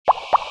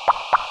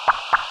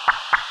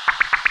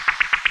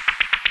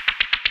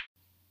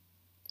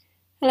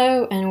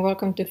Hello and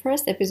welcome to the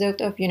first episode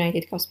of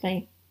United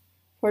Cosplay.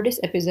 For this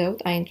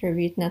episode, I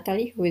interviewed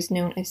Natalie, who is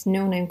known as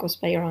No Name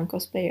Cosplayer on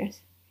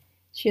Cosplayers.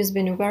 She has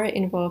been very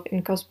involved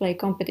in cosplay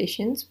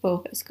competitions,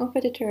 both as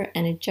competitor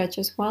and a judge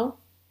as well.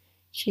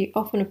 She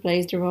often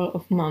plays the role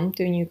of mom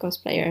to new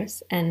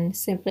cosplayers and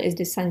simply is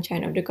the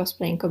sunshine of the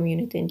cosplaying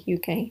community in the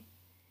UK.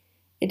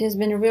 It has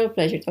been a real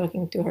pleasure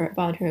talking to her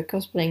about her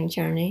cosplaying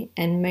journey,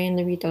 and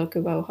mainly we talk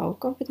about how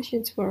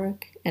competitions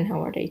work and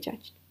how are they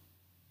judged.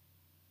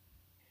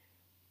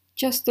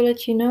 Just to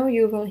let you know,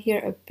 you will hear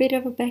a bit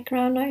of a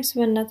background noise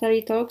when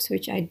Natalie talks,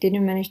 which I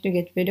didn't manage to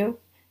get rid of.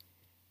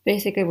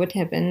 Basically what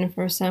happened,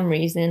 for some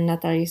reason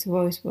Natalie's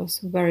voice was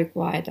very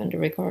quiet on the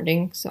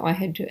recording, so I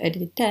had to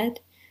edit that,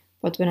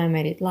 but when I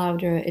made it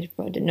louder it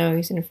brought the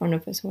noise in front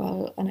of as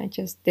well, and I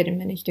just didn't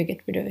manage to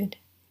get rid of it.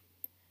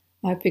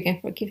 I hope you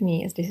can forgive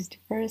me as this is the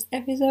first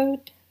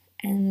episode,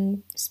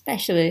 and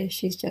especially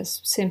she's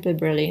just simply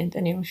brilliant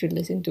and you should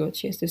listen to what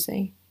she has to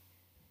say.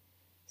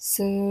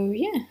 So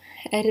yeah,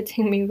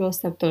 editing me will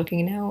stop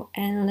talking now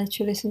and let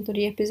you listen to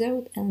the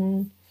episode,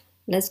 and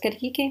let's get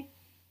geeky.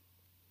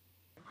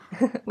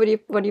 What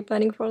are you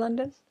planning for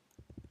London?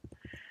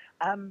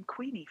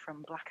 Queenie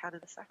from Blackadder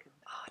the Second.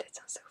 Oh, that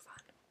sounds so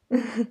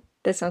fun.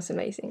 That sounds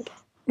amazing.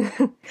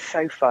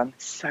 So fun,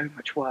 so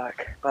much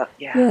work, but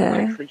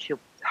Yeah.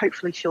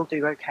 hopefully she'll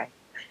do okay.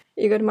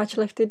 You got much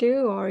left to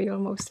do, or are you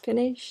almost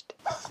finished?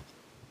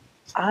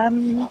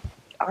 I'm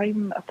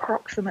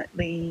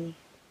approximately,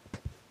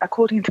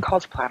 according to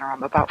Cosplanner,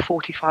 I'm about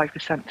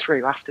 45%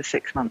 through after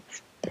 6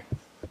 months.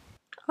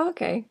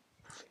 Okay,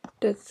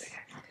 that's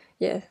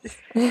yes.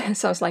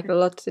 Sounds like a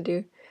lot to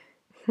do.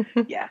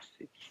 Yes,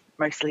 it's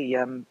mostly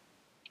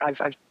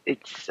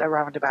it's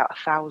around about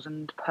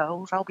 1,000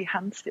 pearls I'll be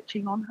hand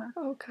stitching on her.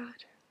 Oh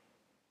God,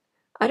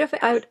 I don't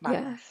think I would. Yeah,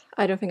 Madness.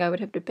 I don't think I would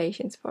have the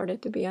patience for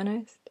that, to be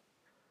honest.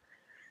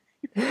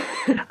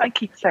 I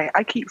keep saying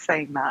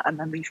that, and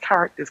then these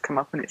characters come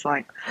up, and it's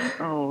like,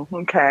 oh,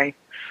 okay.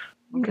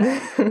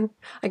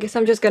 I guess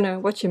I'm just gonna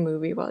watch a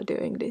movie while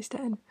doing this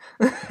then.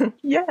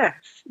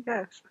 Yes.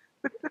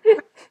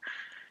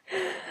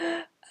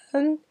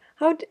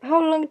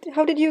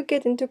 How did you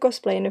get into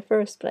cosplay in the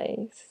first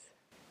place?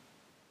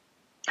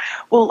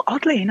 Well,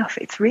 oddly enough,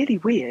 it's really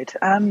weird.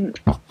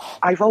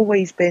 I've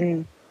always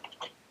been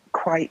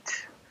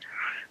quite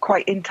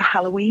into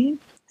Halloween,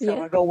 so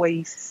Yeah. I've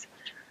always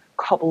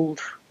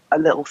cobbled a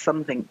little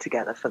something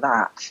together for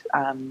that.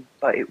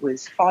 But it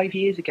was 5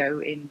 years ago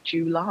in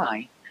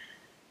July.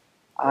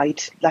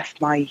 I'd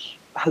left my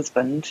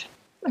husband,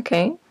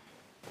 Okay.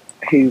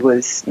 who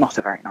was not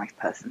a very nice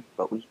person,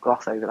 but we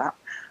gloss over that.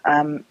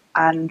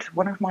 And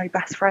one of my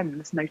best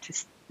friends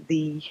noticed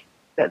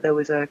that there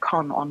was a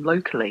con on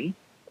locally.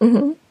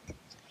 Mm-hmm.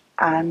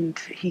 And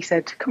he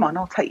said, "Come on,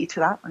 I'll take you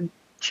to that and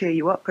cheer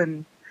you up,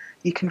 and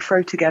you can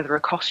throw together a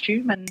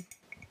costume." And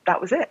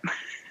that was it.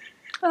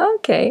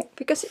 Okay,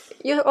 because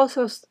you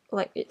also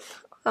like.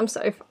 I'm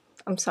sorry.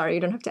 I'm sorry.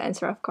 You don't have to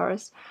answer, of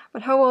course.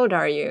 But how old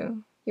are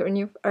you? You're in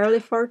your early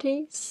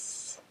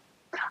 40s.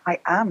 I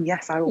am,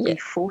 yes, I will Yeah. be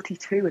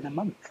 42 in a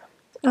month.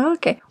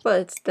 Okay. Well,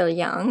 it's still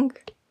young,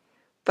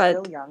 but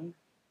Still young.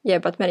 yeah,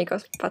 but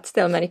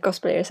still many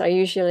cosplayers are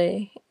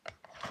usually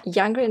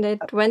younger in their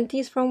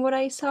 20s, from what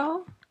I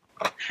saw.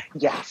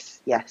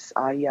 Yes.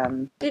 I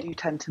Did- do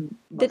tend to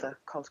mother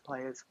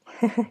cosplayers.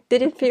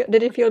 Did it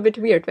feel a bit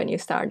weird when you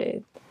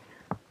started?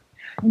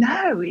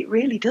 No, it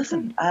really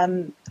doesn't.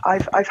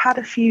 I've had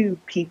a few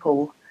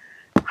people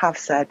have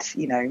said,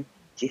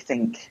 do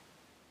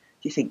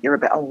you think you're a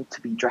bit old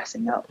to be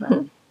dressing up?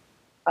 And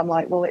I'm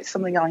like, well, it's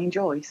something I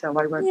enjoy, so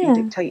I won't Yeah.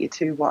 be dictated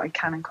to what I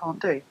can and can't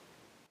do.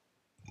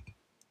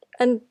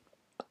 And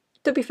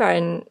to be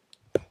fair,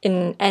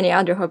 in any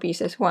other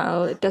hobbies as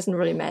well, it doesn't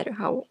really matter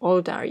how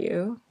old are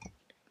you.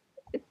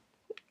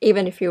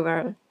 Even if you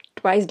were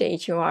twice the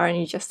age you are and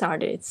you just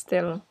started, it's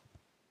still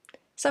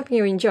something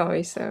you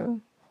enjoy. So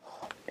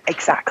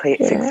Exactly,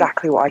 it's Yeah.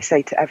 exactly what I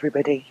say to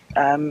everybody.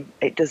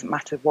 It doesn't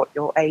matter what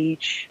your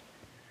age,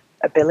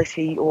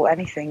 ability, or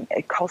anything.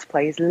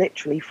 Cosplay is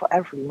literally for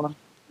everyone.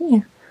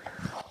 yeah.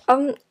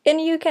 In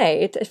the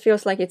UK, it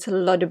feels like it's a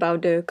lot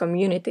about the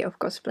community of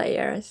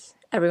cosplayers.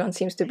 Everyone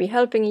seems to be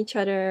helping each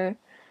other.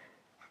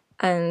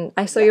 And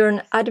I saw you're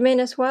an admin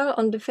as well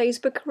on the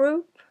Facebook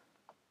group.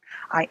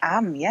 I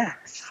am,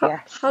 yes.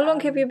 How long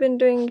have you been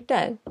doing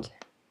that?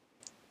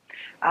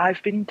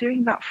 I've been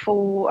doing that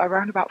for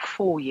around about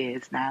 4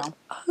 years now.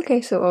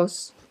 Okay, so it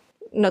was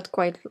not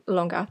quite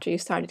long after you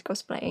started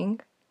cosplaying.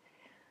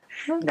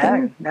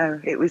 Okay. No,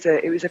 it was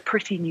a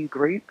pretty new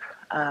group.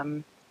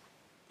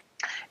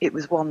 It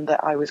was one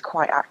that I was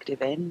quite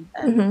active in,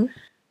 and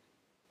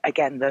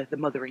again, the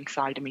mothering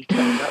side of me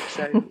turned up.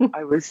 So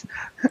I was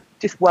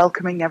just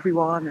welcoming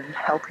everyone and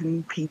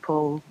helping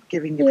people,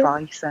 giving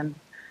advice, and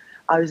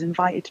I was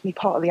invited to be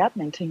part of the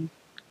admin team.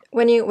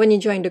 When you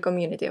joined the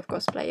community of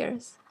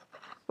cosplayers,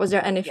 was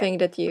there anything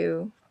that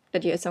you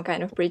had some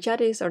kind of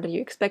prejudice, or that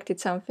you expected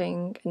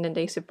something and then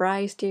they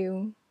surprised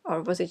you,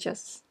 or was it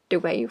just the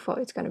way you thought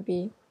it's gonna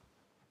be?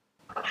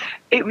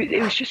 It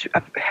was just,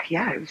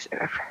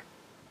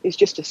 it's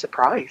just a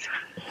surprise.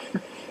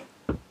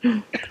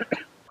 Excuse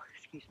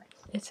me.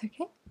 It's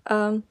okay.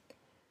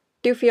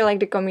 Do you feel like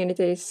the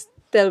community is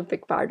still a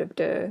big part of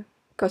the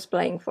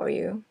cosplaying for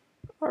you,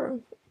 or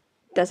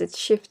does it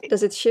shift?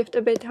 Does it shift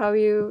a bit how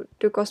you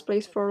do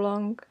cosplays for a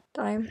long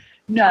time?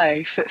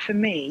 No, for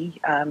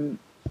me,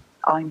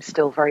 I'm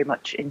still very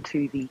much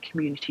into the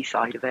community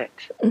side of it.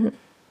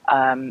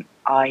 Mm-hmm.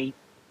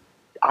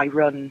 I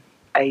run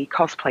a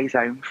cosplay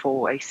zone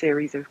for a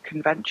series of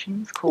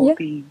conventions called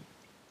the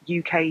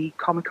UK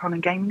Comic Con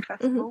and Gaming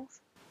Festivals.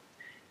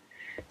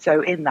 Mm-hmm.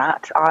 So in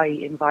that, I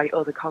invite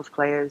other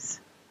cosplayers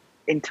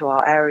into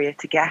our area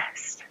to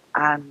guest,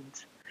 and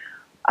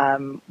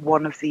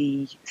one of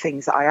the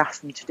things that I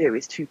ask them to do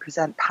is to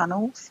present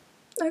panels.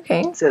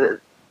 Okay. So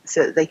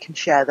that they can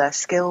share their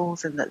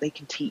skills and that they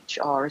can teach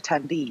our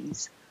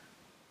attendees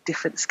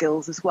different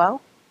skills as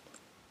well.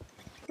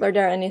 Were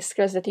there any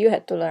skills that you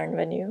had to learn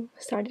when you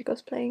started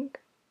cosplaying?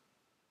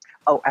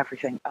 Oh,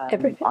 everything.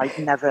 Everything.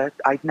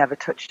 I'd never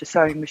touched a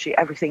sewing machine.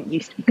 Everything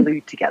used to be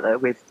glued together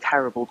with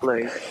terrible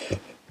glue.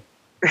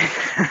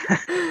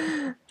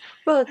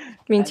 Well, it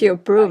means you're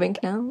improving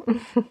now.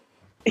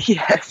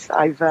 Yes,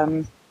 I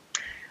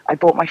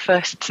bought my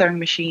first sewing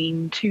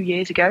machine 2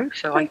 years ago,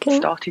 so I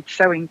started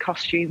sewing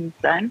costumes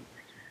then.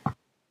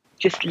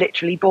 Just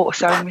literally bought a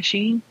sewing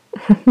machine,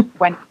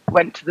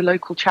 went to the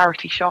local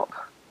charity shop,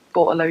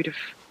 bought a load of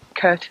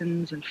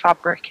curtains and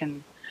fabric,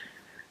 and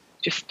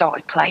just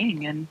started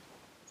playing. And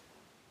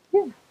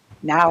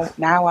now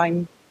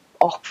I'm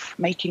off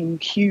making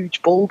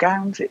huge ball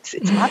gowns. It's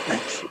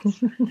madness.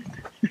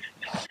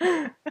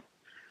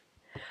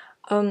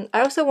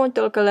 I also want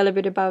to talk a little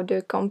bit about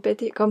the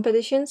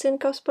competitions in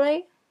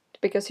cosplay,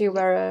 because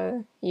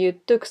you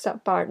took some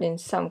part in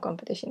some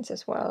competitions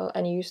as well,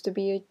 and you used to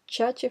be a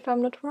judge, if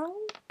I'm not wrong.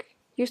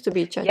 Used to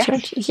be a judge.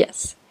 Yes.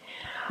 Yes.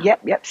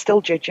 Yep.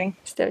 Still judging.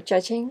 Still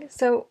judging.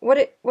 So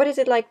what is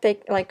it like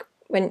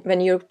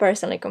when you're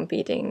personally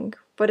competing?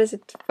 What does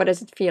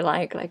it feel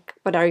like? Like,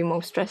 what are you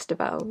most stressed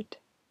about?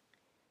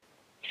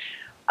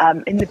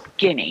 In the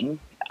beginning,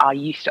 I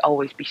used to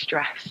always be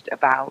stressed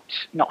about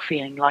not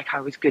feeling like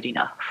I was good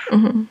enough.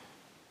 Mm-hmm.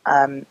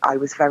 I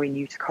was very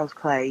new to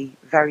cosplay,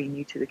 very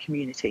new to the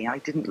community. I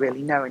didn't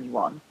really know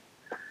anyone.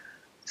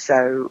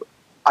 So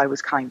I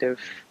was kind of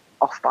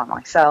off by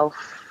myself.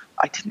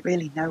 I didn't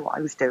really know what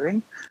I was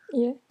doing.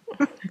 Yeah.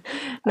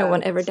 No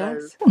one ever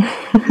does.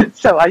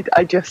 So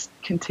I just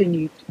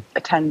continued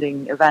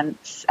attending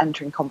events,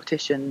 entering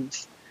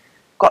competitions,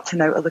 got to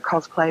know other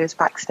cosplayers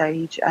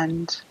backstage,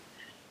 and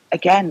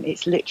again,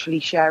 it's literally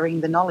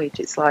sharing the knowledge.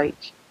 It's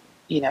like,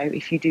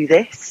 if you do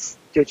this,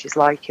 judges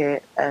like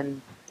it.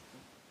 And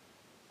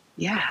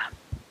yeah,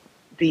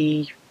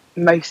 the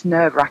most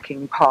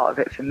nerve-wracking part of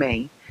it for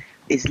me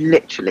is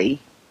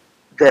literally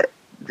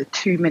the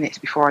 2 minutes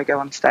before I go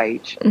on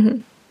stage.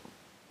 Mm-hmm.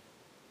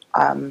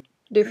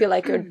 Do you feel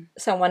like you're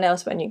someone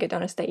else when you get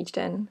on a stage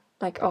then?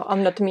 Like, oh,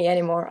 I'm not me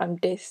anymore, I'm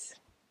this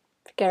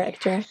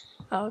character.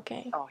 Oh,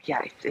 okay. Oh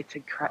yeah, it's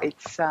incredible.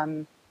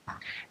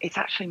 It's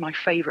actually my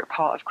favourite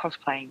part of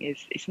cosplaying.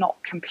 It's not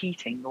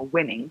competing or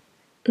winning.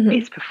 Mm-hmm.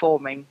 It's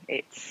performing.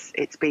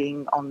 It's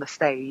being on the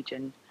stage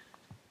and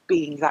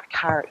being that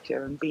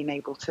character and being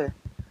able to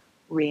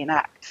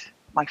reenact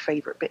my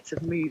favourite bits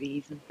of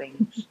movies and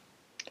things.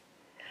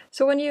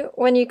 So when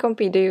you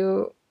compete,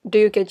 do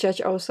you get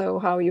judged also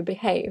how you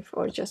behave,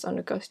 or just on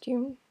the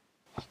costume?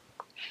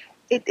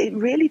 It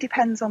really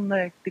depends on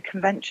the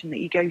convention that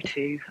you go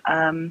to.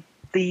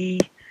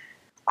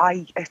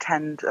 I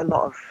attend a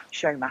lot of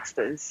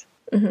showmasters,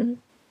 mm-hmm.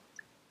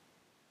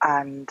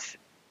 and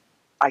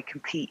I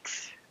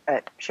compete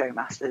at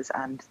showmasters,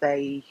 and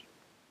they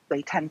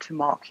tend to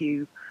mark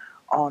you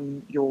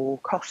on your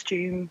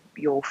costume,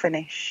 your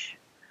finish,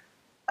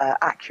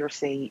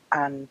 accuracy,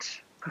 and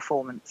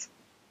performance.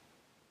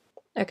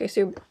 Okay, so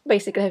you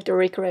basically have to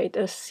recreate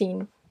a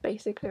scene,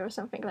 basically, or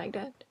something like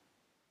that,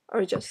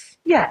 or just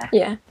yeah.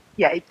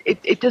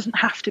 It doesn't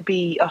have to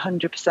be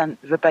 100%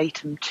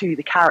 verbatim to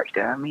the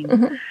character. I mean,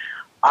 mm-hmm.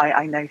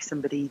 I know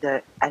somebody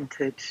that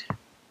entered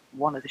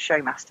one of the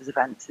Showmasters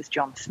events as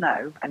Jon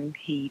Snow, and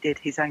he did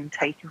his own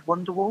take of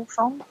Wonderwall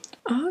song.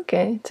 Oh,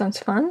 okay, it sounds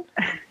fun.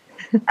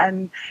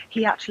 And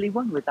he actually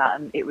won with that,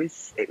 and it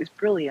was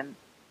brilliant.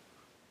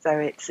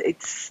 So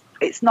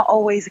it's not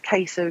always a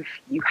case of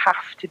you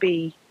have to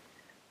be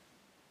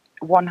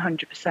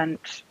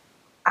 100%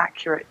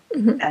 accurate,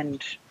 mm-hmm.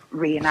 and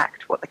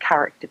reenact what the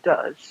character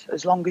does.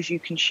 As long as you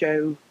can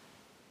show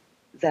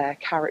their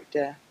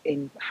character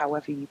in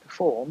however you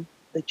perform,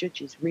 the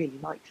judges really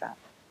like that.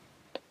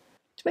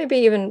 It's maybe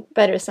even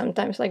better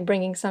sometimes, like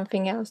bringing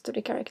something else to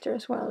the character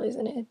as well,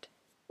 isn't it?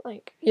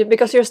 Like,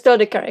 because you're still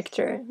the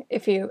character.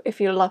 If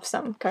you love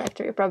some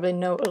character, you probably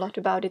know a lot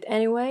about it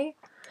anyway,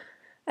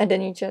 and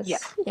then you just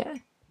yeah.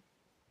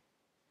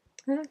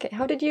 Okay,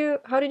 how did you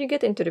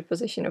get into the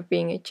position of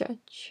being a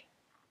judge?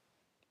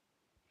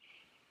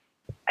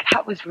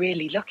 That was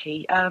really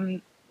lucky.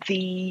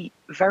 The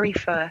very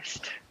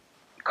first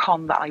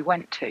con that I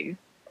went to,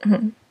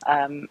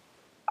 mm-hmm.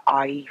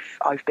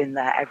 I've been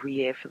there every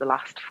year for the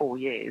last 4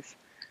 years.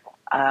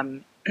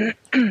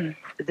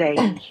 they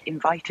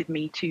invited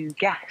me to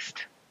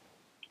guest.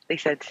 They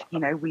said, you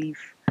know, we've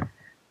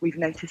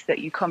noticed that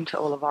you come to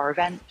all of our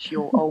events.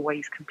 You're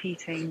always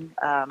competing.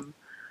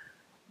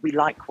 We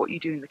like what you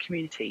do in the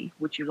community.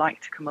 Would you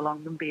like to come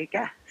along and be a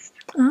guest?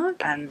 Oh,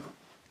 okay. And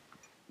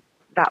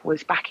that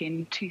was back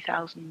in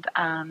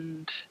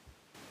 2019.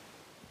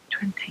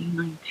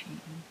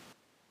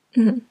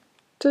 Mm-hmm.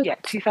 Yeah,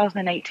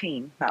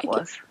 2018 that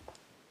was.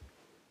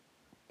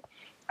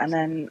 And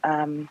then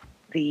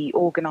the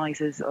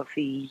organisers of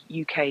the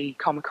UK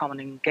Comic Con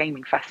and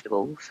Gaming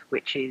Festivals,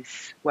 which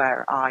is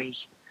where I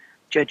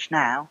judge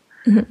now,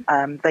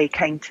 they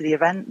came to the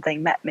event, they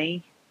met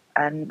me,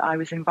 and I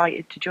was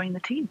invited to join the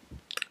team.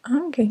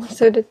 Okay,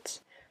 so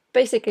that's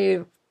basically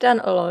you've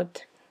done a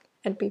lot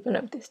and people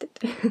noticed it.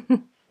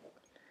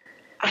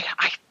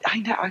 I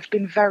know, I've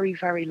been very,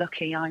 very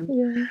lucky.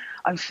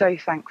 I'm so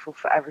thankful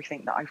for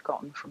everything that I've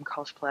gotten from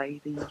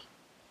cosplay,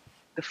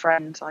 the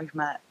friends I've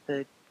met,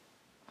 the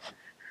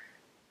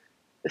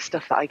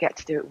stuff that I get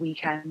to do at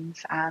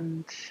weekends,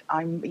 and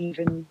I'm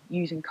even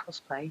using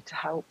cosplay to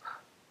help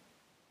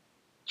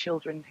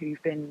children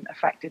who've been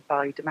affected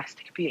by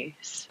domestic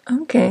abuse.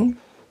 Okay.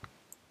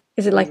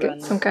 Is it like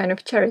some kind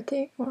of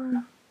charity?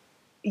 Or?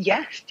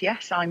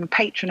 Yes, I'm a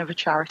patron of a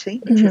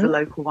charity, which is a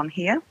local one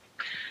here.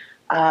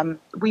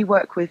 We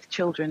work with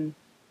children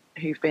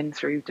who've been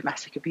through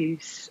domestic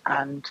abuse,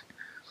 and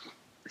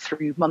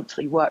through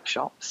monthly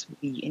workshops,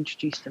 we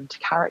introduce them to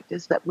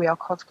characters that we are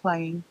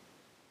cosplaying.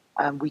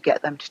 We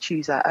get them to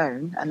choose their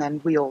own, and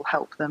then we all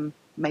help them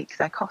make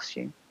their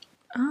costume.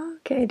 Oh,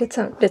 okay, that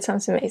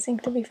sounds amazing,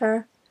 to be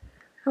fair.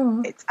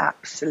 Oh. It's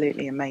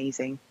absolutely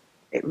amazing.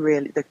 It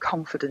really, the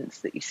confidence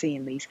that you see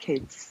in these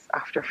kids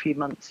after a few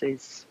months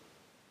it's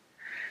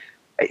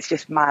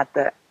just mad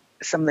that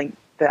something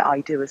that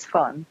I do as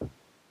fun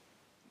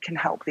can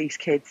help these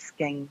kids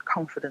gain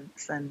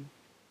confidence and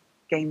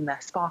gain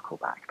their sparkle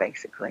back,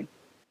 basically.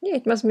 Yeah,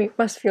 it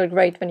must feel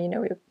great when you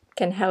know you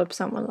can help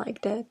someone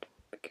like that.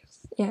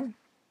 Because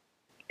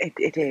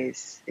it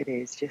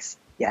is just,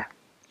 yeah.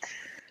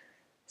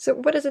 So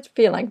what does it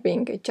feel like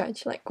being a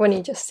judge? Like when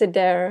you just sit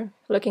there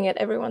looking at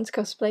everyone's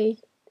cosplay,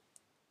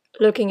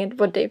 looking at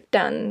what they've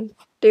done,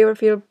 do you ever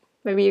feel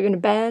maybe even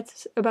bad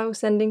about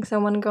sending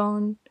someone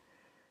gone?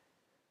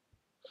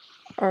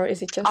 Or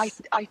is it just...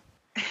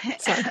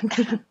 Sorry.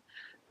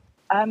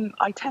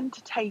 I tend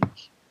to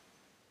take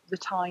the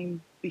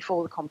time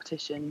before the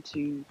competition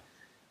to...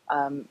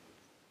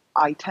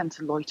 I tend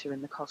to loiter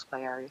in the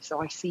cosplay area,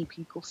 so I see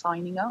people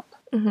signing up.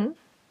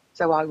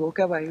 So I will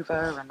go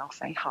over and I'll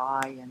say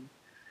hi, and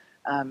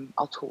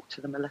I'll talk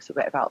to them a little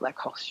bit about their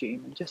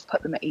costume and just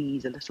put them at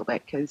ease a little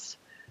bit, because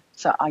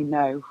so I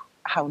know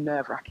how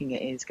nerve-wracking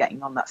it is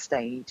getting on that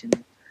stage,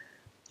 and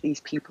these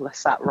people are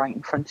sat right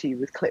in front of you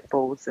with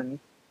clipboards, and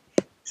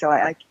so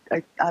I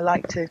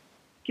like to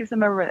give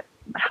them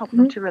help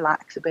them to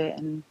relax a bit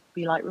and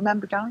be like,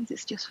 remember guys,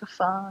 it's just for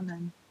fun,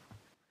 and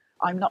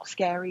I'm not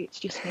scary, it's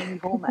just me,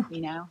 you've all met me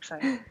now, so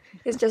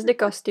it's just the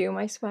costume,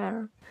 I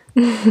swear.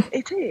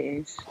 It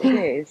is,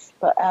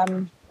 but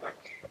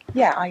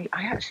yeah, I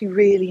actually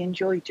really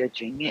enjoy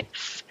judging.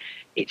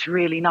 It's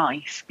really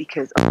nice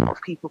because a lot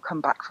of people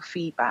come back for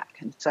feedback,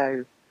 and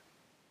so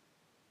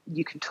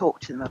you can talk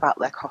to them about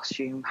their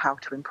costume, how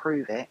to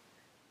improve it,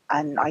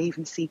 and I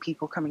even see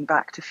people coming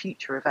back to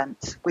future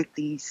events with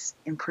these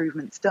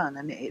improvements done,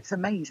 and it's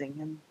amazing.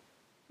 And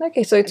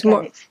okay, so it's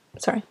again,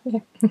 sorry.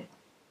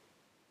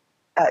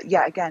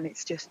 Again,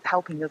 it's just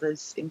helping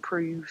others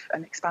improve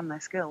and expand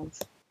their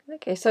skills.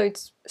 Okay, so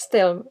it's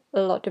still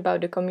a lot about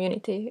the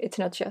community. It's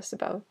not just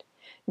about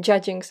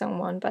judging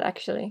someone, but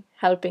actually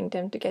helping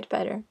them to get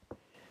better.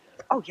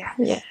 Oh,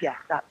 yes. Yeah.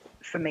 That,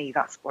 for me,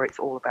 that's what it's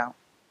all about.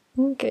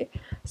 Okay.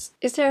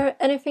 Is there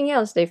anything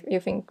else you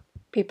think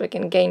people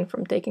can gain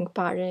from taking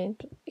part in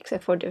it,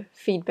 except for the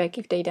feedback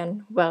if they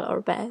done well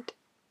or bad?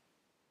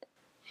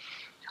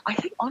 I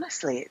think,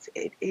 honestly,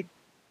 it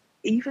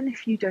even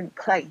if you don't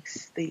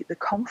place, the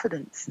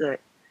confidence that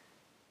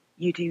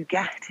you do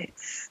get,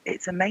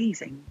 it's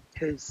amazing,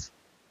 because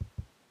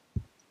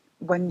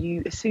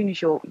as soon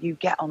as you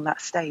get on that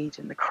stage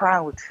and the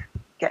crowd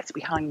gets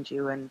behind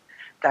you and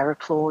they're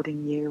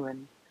applauding you,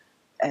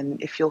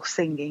 and if you're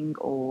singing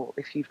or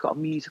if you've got a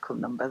musical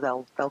number,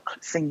 they'll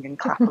sing and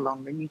clap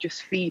along, and you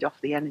just feed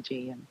off the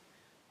energy, and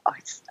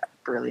it's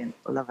brilliant.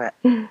 I love it.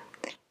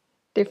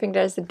 Do you think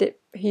there's a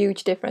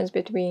huge difference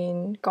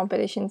between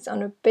competitions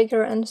on a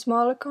bigger and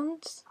smaller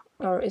cons,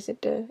 or is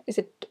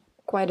it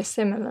quite a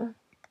similar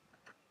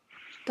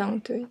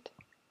down to it?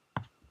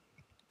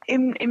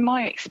 In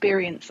my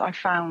experience, I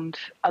found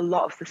a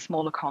lot of the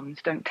smaller cons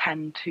don't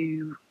tend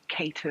to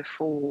cater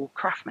for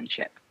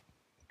craftsmanship.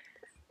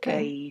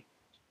 Okay.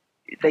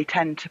 They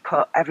tend to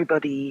put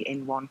everybody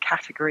in one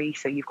category.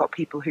 So you've got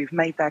people who've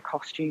made their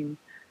costume,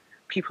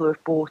 people who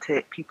have bought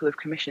it, people who have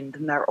commissioned,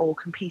 and they're all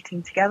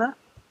competing together.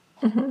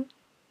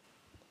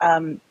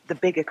 The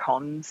bigger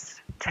cons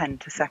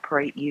tend to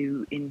separate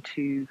you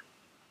into,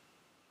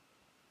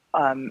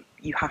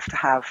 you have to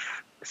have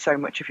so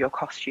much of your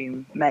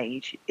costume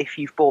made, if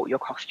you've bought your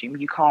costume,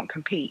 you can't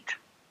compete.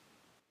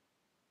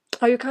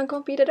 Oh, you can't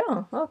compete at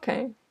all?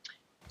 Okay.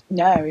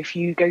 No, if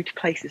you go to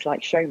places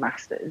like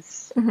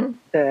Showmasters,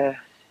 there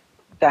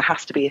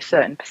has to be a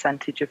certain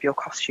percentage of your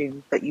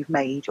costume that you've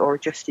made or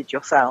adjusted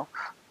yourself.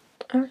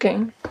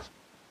 Okay.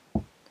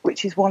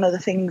 Which is one of the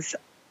things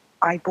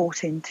I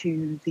bought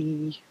into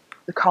the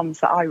cons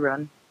that I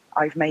run.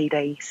 I've made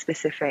a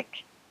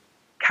specific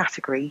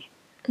category.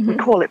 We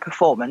call it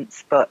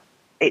performance, but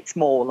it's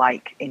more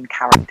like in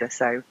character.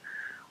 So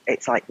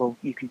it's like, well,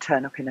 you can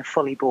turn up in a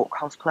fully bought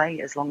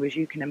cosplay. As long as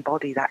you can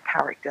embody that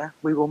character,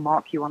 we will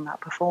mark you on that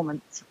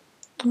performance.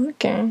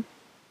 Okay.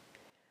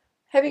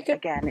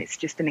 Again, it's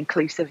just an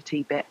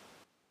inclusivity bit.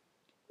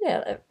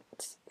 Yeah,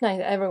 it's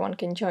nice. Everyone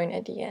can join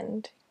at the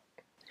end.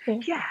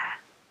 Yeah.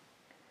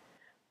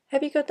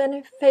 Have you got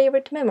any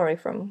favorite memory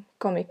from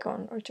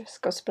Comic-Con or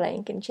just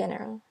cosplaying in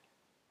general?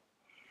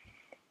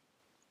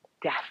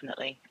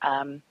 Definitely.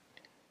 A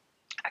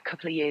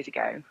couple of years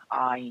ago,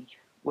 I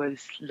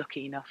was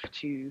lucky enough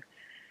to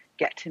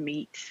get to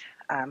meet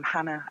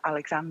Hannah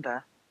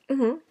Alexander.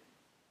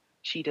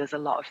 She does a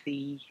lot of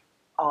the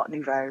Art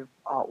Nouveau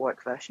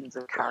artwork versions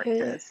of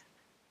characters.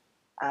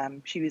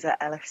 She was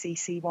at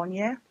LFCC one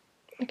year.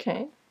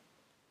 Okay.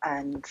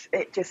 And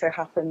it just so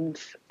happened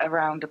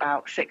around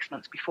about 6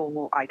 months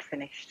before I'd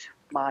finished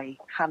my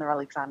Hannah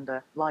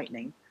Alexander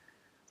Lightning.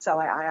 So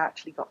I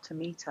actually got to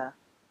meet her.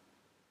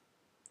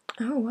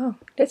 Oh, wow.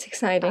 That's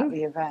exciting. At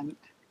the event.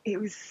 It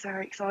was so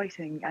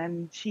exciting.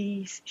 And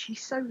she's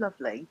so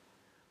lovely.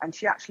 And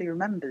she actually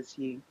remembers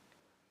you.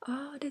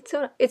 Oh, that's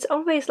so... It's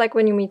always like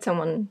when you meet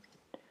someone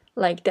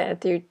like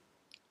that,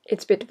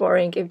 it's a bit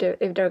boring if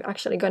they're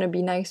actually going to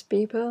be nice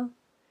people.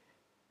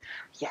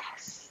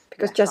 Yes.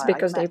 Because just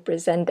because they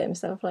present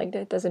themselves like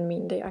that doesn't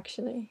mean they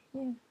actually...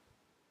 Yeah.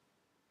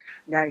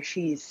 No,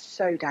 she's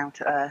so down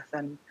to earth,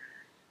 and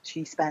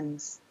she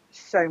spends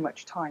so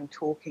much time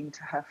talking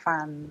to her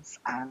fans,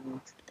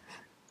 and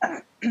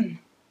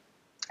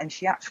and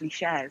she actually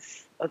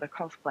shares other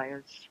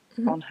cosplayers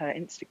on her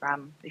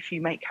Instagram. If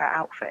you make her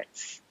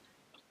outfits,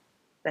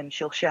 then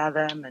she'll share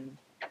them and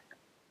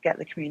get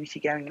the community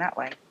going that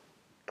way.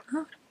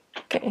 Oh,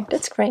 okay,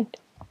 that's great.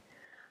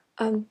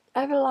 I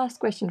have a last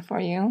question for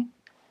you.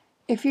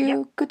 If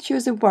you could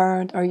choose a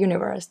world or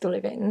universe to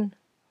live in,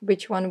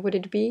 which one would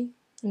it be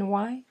and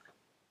why?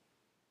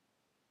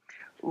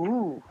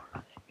 Ooh,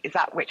 is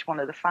that which one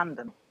of the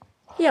fandom?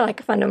 Yeah, like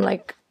a fandom,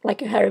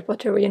 like a Harry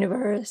Potter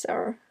universe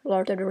or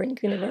Lord of the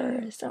Rings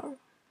universe or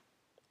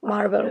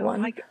Marvel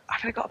one.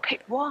 I've got to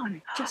pick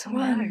one. Just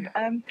one.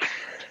 No.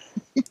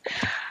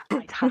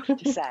 I'd have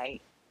to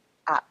say,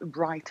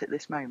 right at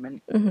this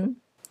moment,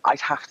 I'd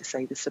have to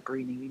say the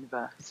Sabrina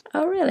universe.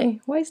 Oh,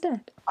 really? Why is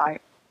that?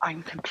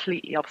 I'm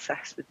completely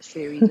obsessed with the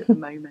series at the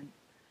moment.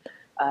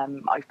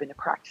 I've been a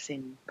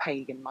practicing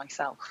pagan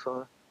myself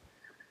for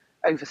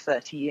over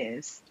 30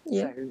 years,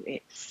 so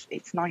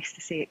it's nice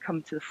to see it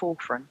come to the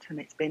forefront, and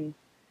it's been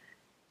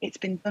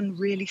done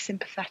really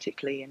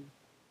sympathetically, and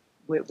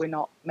we're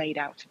not made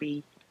out to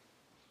be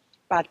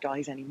bad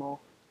guys anymore.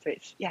 So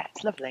it's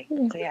lovely.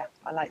 Yeah. So yeah,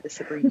 I like the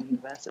Sabrina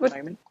universe at the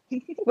moment.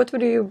 What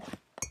do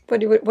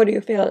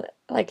you feel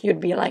like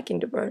you'd be like in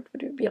the world?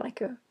 Would you be like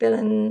a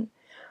villain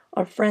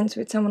or friends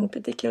with someone in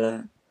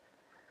particular?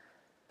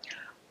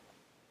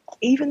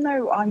 Even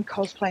though I'm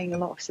cosplaying a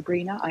lot of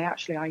Sabrina, I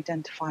actually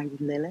identify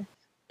with Lilith.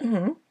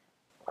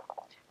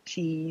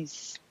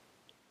 She's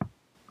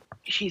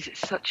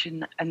such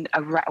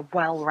a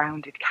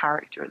well-rounded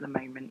character at the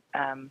moment.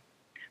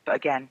 But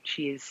again,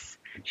 she's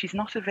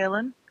not a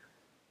villain.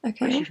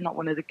 Okay. But she's not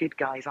one of the good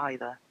guys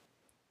either.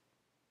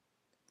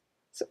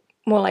 So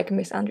more like a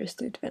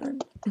misunderstood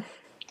villain.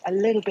 A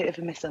little bit of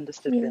a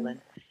misunderstood villain.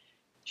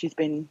 She's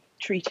been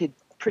treated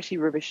pretty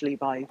rubbishly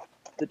by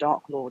the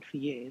Dark Lord for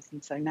years,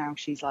 and so now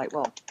she's like,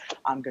 well,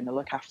 I'm going to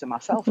look after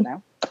myself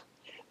now.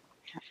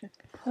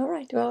 All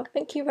right, well,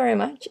 thank you very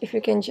much. If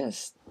you can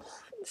just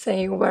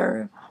say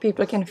where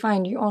people can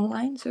find you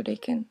online so they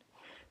can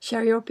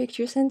share your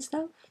pictures and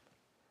stuff.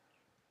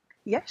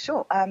 Yeah,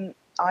 sure.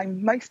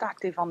 I'm most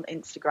active on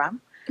Instagram.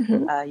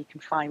 You can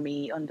find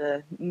me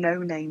under No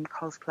Name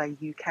Cosplay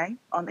UK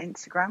on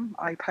Instagram.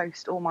 I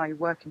post all my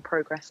work in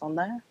progress on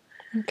there.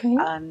 Okay.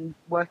 And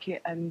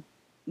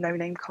No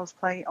Name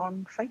Cosplay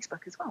on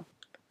Facebook as well.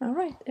 All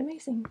right,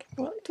 amazing.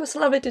 Well, it was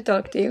lovely to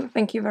talk to you.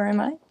 Thank you very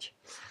much.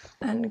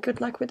 And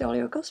good luck with all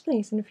your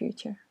cosplays in the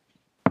future.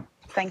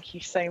 Thank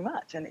you so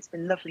much, and it's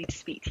been lovely to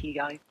speak to you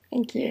guys.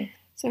 Thank you.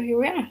 So here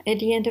we are at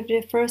the end of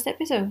the first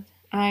episode.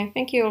 I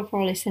thank you all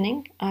for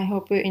listening. I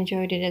hope you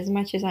enjoyed it as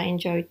much as I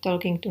enjoyed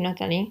talking to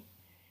Natalie.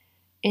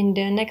 In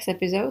the next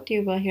episode,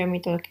 you will hear me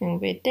talking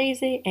with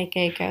Daisy,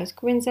 aka Chaos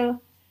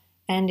Quinzel,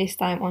 and this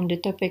time on the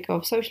topic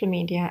of social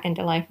media and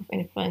the life of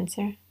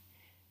influencer.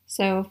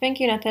 So thank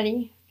you,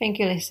 Natalie. Thank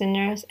you,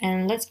 listeners,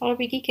 and let's all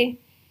be geeky.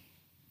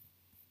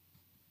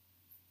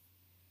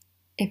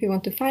 If you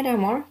want to find out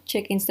more,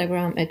 check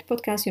Instagram at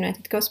Podcast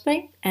United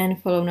Cosplay and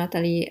follow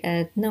Natalie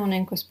at No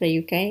Name Cosplay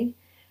UK.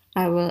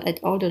 I will add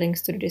all the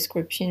links to the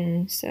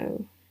description,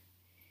 so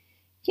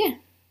yeah,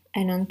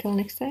 and until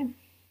next time.